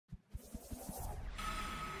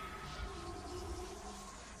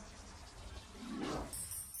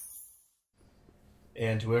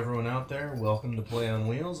And to everyone out there, welcome to Play on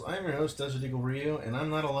Wheels. I'm your host, Desert Eagle Rio, and I'm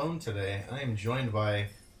not alone today. I am joined by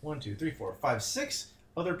 6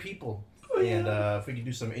 other people. And if we could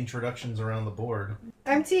do some introductions around the board.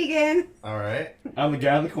 I'm Tegan. Alright. I'm the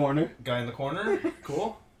guy in the corner. Guy in the corner.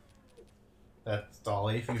 Cool. That's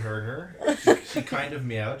Dolly, if you heard her. She kind of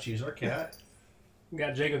meowed. She's our cat. We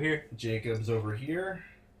got Jacob here. Jacob's over here.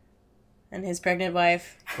 And his pregnant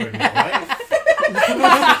wife. Pregnant wife.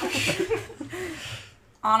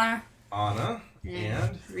 Anna.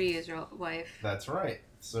 And Ryu's wife. that's right.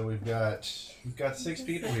 So we've got 6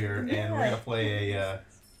 people here, and we're gonna play a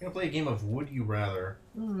game of Would You Rather,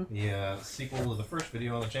 the sequel to the first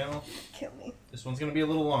video on the channel. Kill me. This one's gonna be a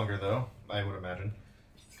little longer, though, I would imagine,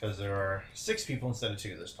 because there are 6 people instead of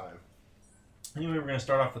 2 this time. Anyway, we're gonna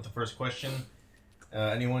start off with the first question.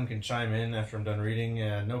 Anyone can chime in after I'm done reading.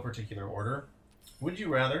 No particular order. Would you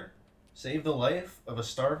rather save the life of a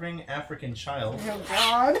starving African child Oh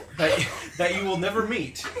God. that you will never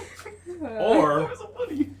meet, or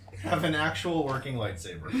have an actual working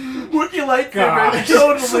lightsaber? Working lightsaber, Gosh.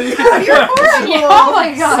 totally. You're horrible. Oh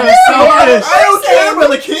my god. I don't care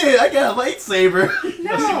about the kid. I got a lightsaber.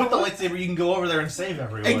 No. See, with the lightsaber, you can go over there and save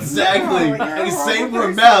everyone. Exactly. No, I can you're save a for a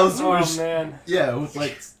horrible mouse. Oh Which, man. yeah, with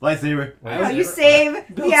lightsaber. No, you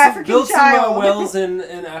save the African build child. some wells in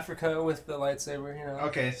Africa with the lightsaber, you know.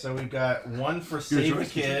 Okay, so we've got one for save the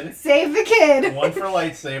kid, Save the kid. one for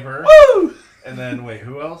lightsaber, Woo! and then wait,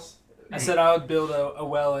 who else? I said I would build a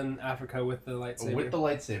well in Africa with the lightsaber. With the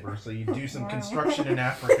lightsaber, so you do some construction in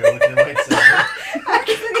Africa with your lightsaber. How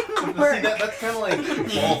does it even See, work? that's kind of like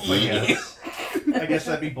both, I guess. I guess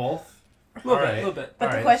that'd be both. A little bit, Alright. a little bit. But the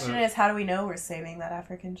Alright, question so- is, how do we know we're saving that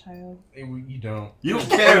African child? You don't. You don't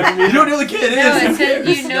care. You don't know who the kid No, is. it Who said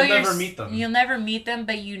cares? you know You'll never meet them. You'll never meet them,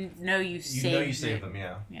 but you know you You saved know you saved them,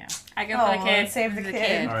 yeah. Yeah. I go Oh, for the kid. save the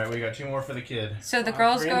kid. All right, we got 2 more for the kid. So the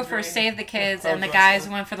girls go for save the kids, and the guys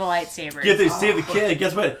went for the lightsabers. Get they save the kid.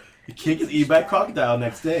 Guess what? The kid gets eaten by a crocodile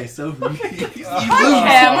next day. So he Fuck loses. him.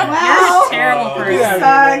 Wow. You're a terrible Oh. Get person.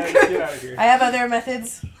 out of here, man. Get out of here. I have other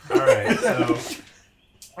methods. All right, so.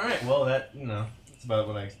 All right, well, that's about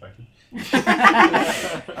what I expected. All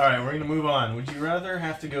right, we're going to move on. Would you rather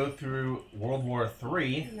have to go through World War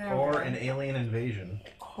III or an alien invasion?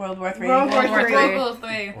 World War III. World War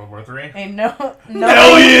III. World War III? Ain't no.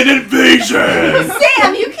 Alien invasion!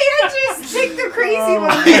 Sam, you can't just pick the crazy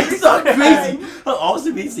one. It's not crazy. How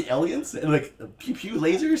awesome means the aliens and like pew pew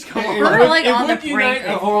lasers. Come on. We're like on the would brink unite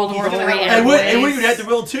of a whole World War evil- III. And we would anyways. have to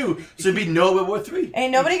roll 2, so it'd be no World War 3.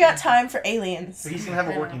 Ain't nobody got time for aliens. So he's going to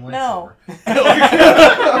have a working lightsaber. No.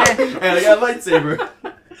 And I got a lightsaber.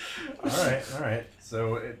 All right.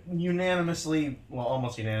 So unanimously, well,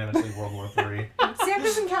 almost unanimously, World War III. Sam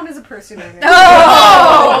doesn't count as a person in it.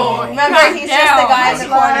 Oh! Remember, he's just the guy in the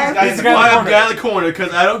corner. This is why I'm guy in the corner,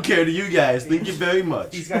 because I don't care to you guys. Thank you very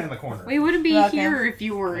much. He's guy in the corner. We wouldn't be Okay. here if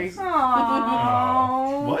you were.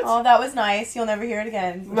 Aww. What? Oh, that was nice. You'll never hear it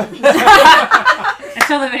again.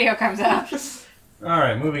 Until the video comes out. All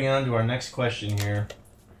right, moving on to our next question here.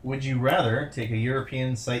 Would you rather take a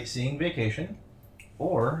European sightseeing vacation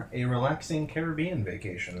or a relaxing Caribbean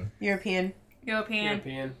vacation? European.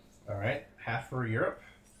 European. All right, half for Europe.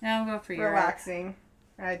 No, I'll go for Europe. Relaxing.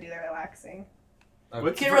 I do the relaxing.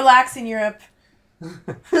 You can relax in Europe.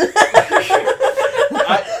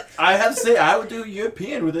 I have to say, I would do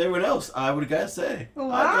European with everyone else. I would gotta say.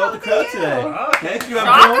 Wow, I go with the crowd thank you. today. Okay. Thank you,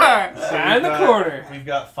 Shocker! Guy in the corner. We've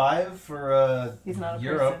got 5 for He's not a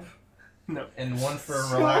Europe person. No. and 1 for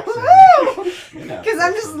relaxing. Because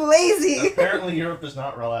I'm just lazy. Apparently, Europe is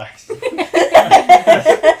not relaxed. When I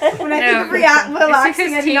think No. of It's relaxing,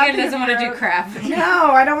 because I do not Tegan think doesn't of want to do Europe. crap.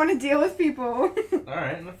 No, I don't want to deal with people. All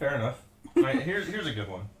right, no, fair enough. All right, here's a good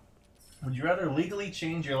one. Would you rather legally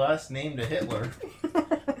change your last name to Hitler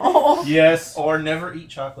Oh. Yes. or never eat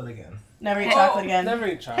chocolate again? Never eat chocolate again. Never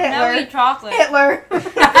eat chocolate. Hitler. eat chocolate. Hitler.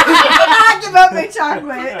 Give up my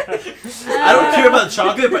chocolate. I don't care about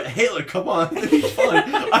chocolate, but Hitler, come on. It'd be fun.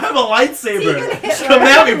 I have a lightsaber. Tegan Hitler. Come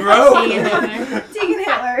at me, bro. Tegan Hitler. Tegan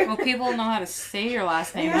Hitler. Well, people know how to say your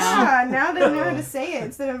last name now. Yeah, now they know how to say it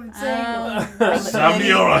instead of saying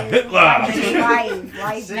Samuel Hitler. right.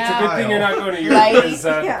 It's a good thing you're not going to Europe Right. because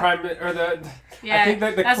Yeah. or the. Yeah, I think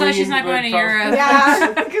that the that's why she's Queen not going to would probably- Europe.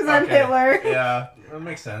 Yeah, because I'm Okay. Hitler. Yeah, that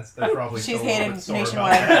makes sense. They're probably She's still a little hated bit sore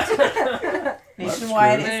nationwide. about that.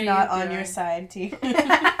 Nationwide That's is good. not What are you on your doing? side, T.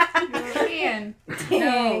 European. No,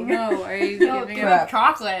 Dang. no. Are you No, giving give up up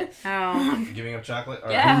chocolate? Oh. Giving up chocolate?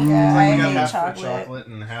 All Yeah. right. Yeah, Looks like I we got hate half chocolate. for chocolate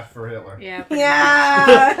and half for Hitler. Yeah.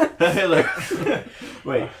 Yeah. Hitler.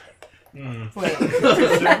 Wait. Wait.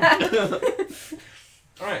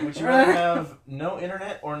 All right, would you rather have no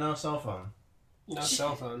internet or no cell phone? No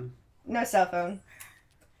cell phone. No cell phone.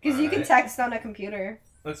 Because you can Alright. text on a computer.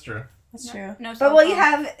 That's true. That's true. No But cell will you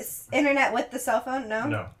phone. have internet with the cell phone? No?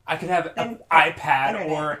 No. I could have an Then iPad internet.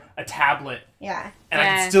 or a tablet, Yeah. and I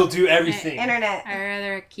Yeah. can still do everything. Internet. I'd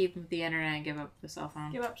rather keep the internet and give up the cell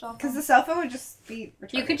phone. Give up cell Because phone. the cell phone would just be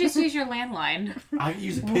retarded. You could just use your landline. I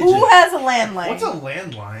use a pigeon. Who has a landline? What's a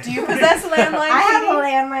landline? Do you possess a landline? I have a Katie?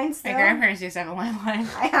 landline My still. grandparents used to have a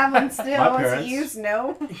landline. I have one still. My What's it parents. used?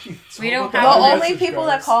 No. We don't The have Internet only people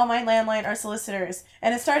that subscribers. call my landline are solicitors.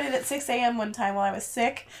 And it started at 6 a.m. one time while I was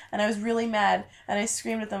sick, and I was really mad, and I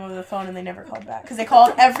screamed at them over the phone, and they never called back. Because they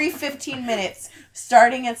called every 15 minutes,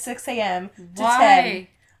 starting at 6 a.m. to 10. Why?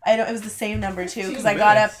 I know it was the same number, too, because I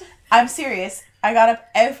got up. I'm serious. I got up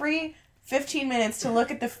every 15 minutes to look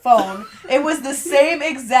at the phone. It was the same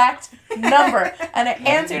exact number. And I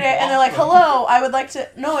answered it, and they're like, hello, I would like to...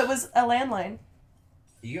 No, it was a landline.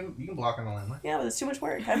 You can block on the landline. Yeah, but it's too much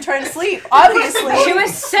work. I'm trying to sleep, obviously. She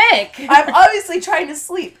was sick. I'm obviously trying to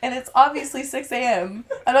sleep, and it's obviously 6 a.m.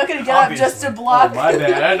 I'm not going to get up just to Obviously. block. Oh, my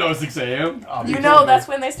bad. I know it's 6 a.m. You know that's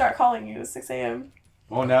when they start calling you, 6 a.m.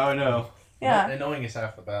 Well, now I know. Yeah. And knowing is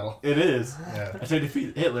half the battle. It is. Yeah. I tried to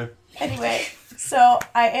defeat Hitler. Anyway, so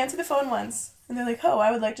I answered the phone once, and they're like, oh,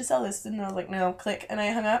 I would like to sell this. And I was like, no, click. And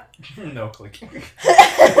I hung up. No click.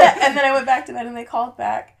 And then I went back to bed, and they called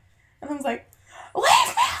back. And I was like, leave me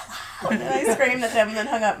alone! And I screamed at them, and then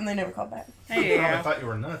hung up, and they never called back. There you I go. thought you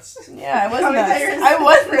were nuts. Yeah, I was Probably nuts. thought you were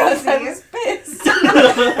I was nuts. I crazy. was pissed.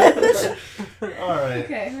 Alright.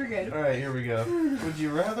 Okay, we're good. Alright, here we go. Would you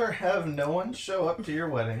rather have no one show up to your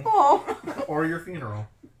wedding Oh. or your funeral?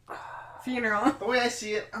 Funeral. The way I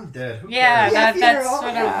see it, I'm dead. Who Yeah, cares? that's funeral.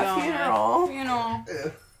 what Yeah, I'm going funeral.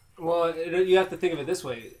 with. Well, you have to think of it this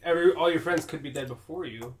way: all your friends could be dead before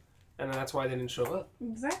you, and that's why they didn't show up.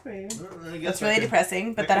 Exactly. I guess That's I really could-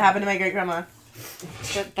 depressing, but that happened to my great grandma.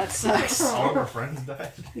 That sucks. All of our friends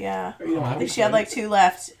died. Yeah. You don't I have think she had like 2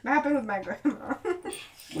 left. That happened with my grandma.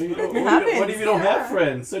 What if happens, you don't have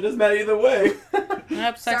friends? So it doesn't matter either way.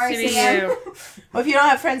 Nope, sucks Sorry, to be Sam. you. Well, if you don't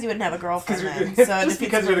have friends, you wouldn't have a girlfriend 'Cause then. you're- So it just defeats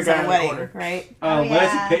because the you're the purpose guy of in a the wedding, corner. right? Oh,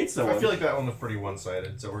 Unless yeah. you paid I someone. feel like that one was pretty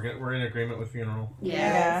one-sided, so we're in agreement with funeral.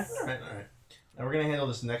 Yeah. Alright, alright. Now we're gonna handle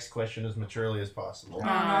this next question as maturely as possible. Oh,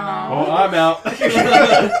 no. Oh, I'm out.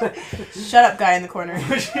 Shut up, guy in the corner.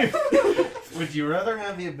 Would you rather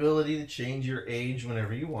have the ability to change your age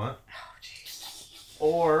whenever you want,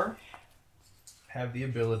 or have the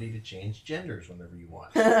ability to change genders whenever you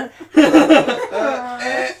want?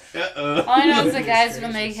 Uh-oh. All I know is the guys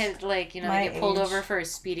when they hit like they My get pulled age. over for a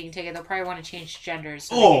speeding ticket, they'll probably want to change genders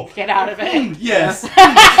so Oh. they can get out of it. Yes.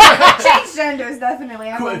 Change genders, definitely.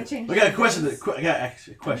 I want to change I got a genders. question. I got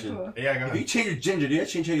actually a question. Cool. Yeah, go If you ahead. change your gender, do you have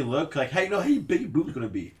to change how you look? Like, how you know how big your boobs gonna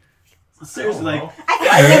be? Seriously, like,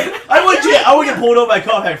 I would get pulled over by a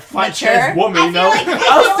cop and fight Mature? trans woman, I you feel know? like- I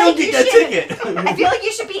I'll feel still like get you that should- ticket. I feel like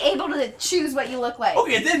you should be able to choose what you look like.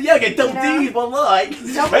 Okay, then yeah, get double You know? D's, but like,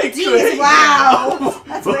 Double straight D's, to it. wow.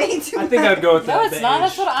 That's way too I think I'd go with that. No, it's the not. age,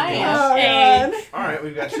 That's what to I be am. honest. Oh, Hey. God. All right,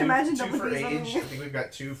 we've got I can two, imagine two double for D's on age. the- I think we've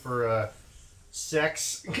got 2 for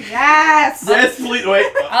sex. Yes. Yes, please, wait.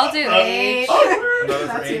 I'll do age. Another for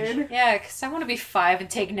That's age. weird. Yeah, because I want to be 5 and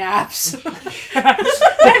take naps. I'm Alright.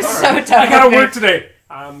 so done. I gotta with work it. today.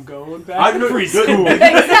 I'm going back I'm to good. preschool.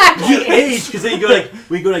 Exactly. You age, because then you go like,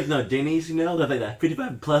 we go like, no, Denny's, you know, that's like that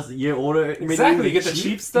 55 plus year older. Exactly, you get the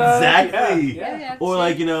cheap stuff. Exactly. Yeah. Yeah, Or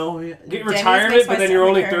like, you know, Get Denny's retirement, makes but my then you're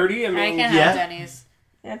only stomach hurt. 30. I I mean, can Yeah. have Denny's.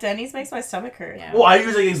 Yeah, Denny's makes my stomach hurt. Yeah. well, I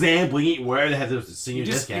use like an example. You eat where they have the senior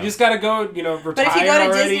you discount. just gotta go, retire But if you go to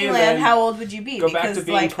already, and Disneyland, then how old would you be? go back to Because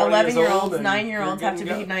being like 20 years 11-year-olds, old and 9-year-olds you're have to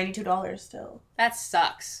good be to $92 still. That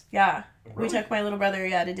sucks. Yeah. We Really? took my little brother,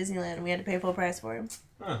 to Disneyland, and we had to pay full price for him.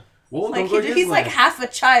 well, Like don't go to he's like Disneyland. half a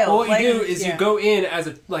child. Well, what like, you do is yeah. you go in as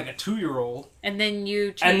a 2-year-old, And then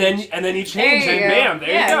you change. and then you change, There you and go. bam, there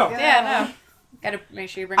yeah, you go. Yeah, no. Gotta make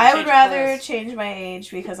sure you bring. I a would change of rather clothes. change my age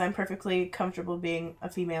because I'm perfectly comfortable being a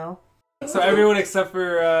female. So everyone except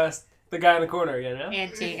for the guy in the corner, you know?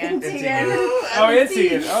 Antigua. Antigua. Oh,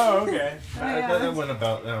 Antigua. Oh, okay. That went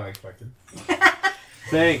about how I expected.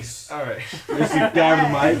 Thanks. All right. Mr.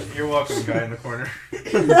 Guy with the mic. You're welcome, guy in the corner.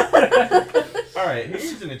 All right,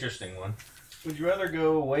 here's an interesting one. Would you rather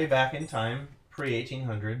go way back in time,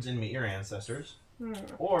 pre-1800s, and meet your ancestors,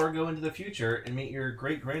 or go into the future and meet your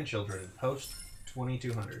great-grandchildren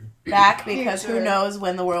post-2200? Back because who Future. knows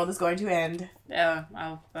when the world is going to end. Yeah,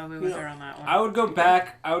 I'll be with her on that one. I would go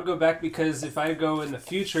back. I would go back because if I go in the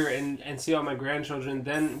future and see all my grandchildren,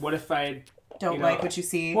 then what if I Don't You know, like what you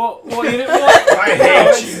see. well I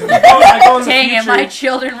hate you. I go in the Dang it, future, my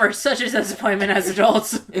children were such a disappointment as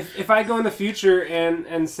adults. if I go in the future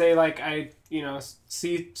and say like I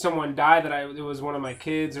see someone die that it was one of my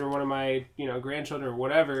kids or one of my grandchildren or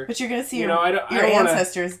whatever. But you're gonna see I your don't wanna-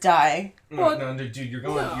 ancestors die. No, dude, you're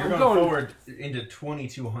going forward into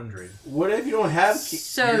 2200. What if you don't have kids?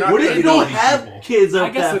 So You're not What if gonna you know don't these have people. kids I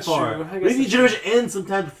up guess that that's far? true. I guess Maybe the that's generation ends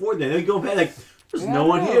sometime before then. They go back like, there's no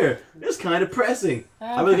one here. It's kind of depressing.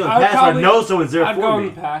 I would go I would past. I probably- know someone's there I'd for go me.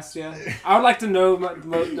 in the past, yeah. I would like to know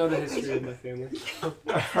the history of my family.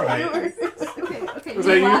 Alright. Okay. Was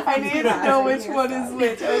that you? I needed to know which one is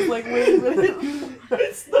which. I was like, wait a minute.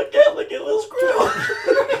 It snuck out like a little squirrel.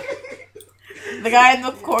 The guy in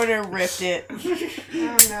the corner ripped it.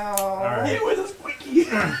 Oh no. Alright. It was a squeaky.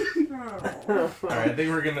 Oh. Alright, I think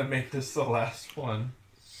we're gonna make this the last one.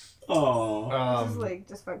 Oh. This is like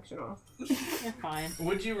dysfunctional. You're fine.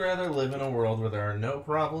 Would you rather live in a world where there are no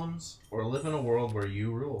problems, or live in a world where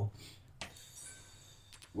you rule?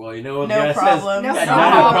 Well, you know what No the guy problem. says. No Yeah,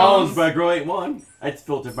 problems. not problems, but I grow ain't one. That's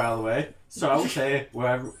filtered, by the way. So I would say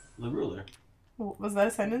wherever the ruler. Was that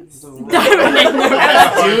a sentence? Dude, understanding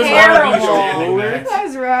that. That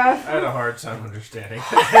was rough. I had a hard time understanding.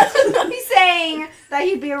 He's saying that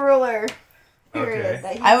he'd be a ruler. Period. Okay.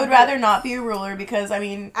 That he- I would rather not be a ruler because, I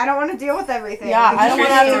mean, I don't want to deal with everything. yeah, I don't want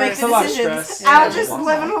to have to make It's a lot of decisions. stress. I'll Yeah. just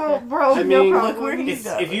live in a whole world with I no mean, problem. look where he's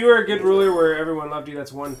going. If you were a good ruler where everyone loved you,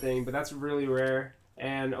 that's one thing, but that's really rare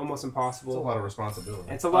and almost It's a impossible. lot of responsibility.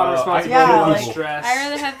 It's a lot of I responsibility, yeah, a lot of like- stress. I'd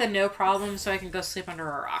rather have the no problem so I can go sleep under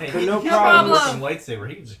a rock. Hey, The he- no he's problem. got a working lightsaber.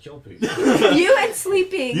 He can just kill people. You and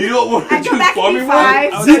sleeping. You don't want to I do go back to farming be work?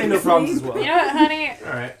 five. I would say no problems as well. You know what, honey?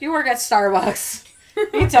 Alright. You work at Starbucks.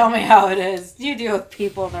 You tell me how it is. You deal with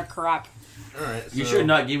people and their crap. Alright. You so should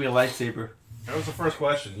not give me a lightsaber. That was the first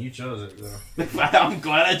question. You chose it, though. I'm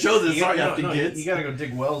glad I chose it. Sorry, gotta- after no, kids. you gotta go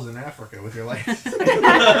dig wells in Africa with your life.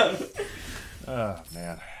 Oh,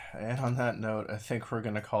 man. And on that note, I think we're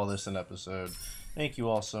going to call this an episode. Thank you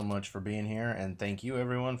all so much for being here, and thank you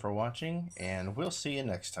everyone for watching, and we'll see you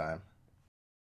next time.